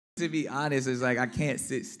to be honest, it's like I can't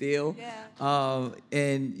sit still. Yeah.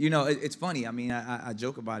 And you know, it's funny. I mean, I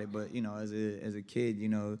joke about it, but you know, as a kid, you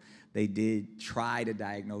know, they did try to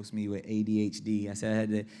diagnose me with ADHD. I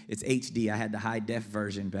said it's HD. I had the high def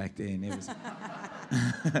version back then. It was,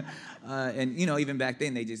 and you know, even back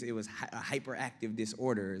then, it was a hyperactive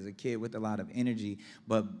disorder as a kid with a lot of energy.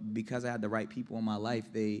 But because I had the right people in my life,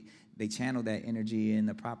 they channeled that energy in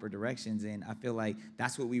the proper directions, and I feel like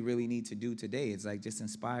that's what we really need to do today. It's like just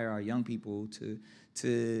inspire our young people to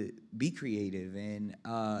be creative and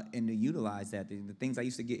to utilize that. The things I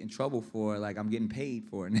used to get in trouble for, like I'm getting paid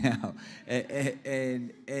for now,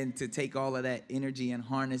 and to take all of that energy and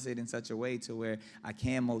harness it in such a way to where I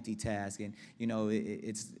can multitask. And you know,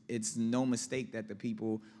 it's no mistake that the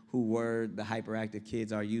people who were the hyperactive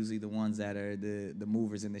kids are usually the ones that are the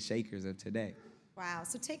movers and the shakers of today. Wow.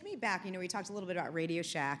 So take me back. You know, we talked a little bit about Radio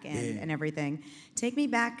Shack and everything. Take me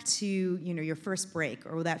back to, you know, your first break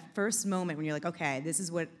or that first moment when you're like, okay, this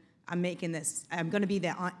is what I'm making this. I'm going to be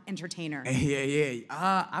the entertainer. Yeah.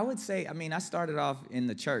 I would say, I mean, I started off in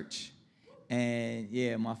the church. And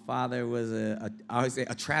yeah, my father was I always say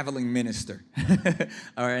a traveling minister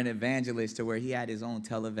or an evangelist, to where he had his own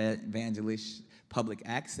televangelist public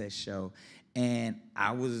access show. And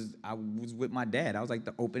I was with my dad. I was like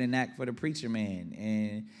the opening act for the preacher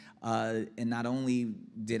man. And not only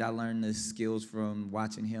did I learn the skills from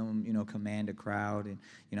watching him, you know, command a crowd, and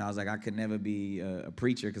you know, I was like, I could never be a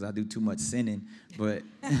preacher because I do too much sinning, but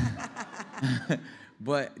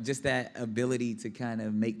but just that ability to kind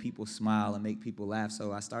of make people smile and make people laugh.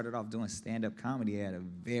 So I started off doing stand-up comedy at a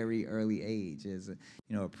very early age as a,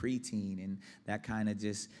 you know, a preteen, and that kind of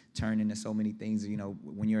just turned into so many things. You know,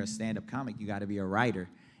 when you're a stand-up comic, you got to be a writer.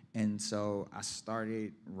 And so I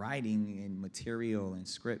started writing in material and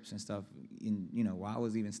scripts and stuff, you know, while I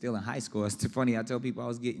was even still in high school. It's too funny. I tell people I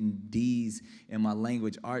was getting D's in my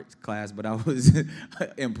language arts class, but I was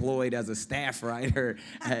employed as a staff writer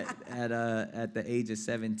at the age of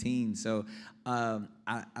 17. So I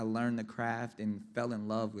learned the craft and fell in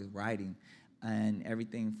love with writing. And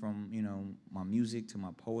everything from, you know, my music to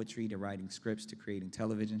my poetry to writing scripts to creating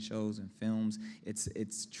television shows and films,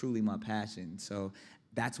 it's truly my passion. So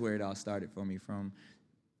that's where it all started for me, from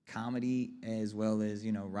comedy as well as,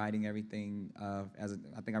 you know, writing everything.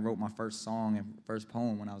 I think I wrote my first song and first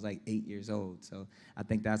poem when I was like 8 years old. So I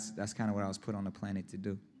think that's kind of what I was put on the planet to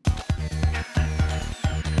do.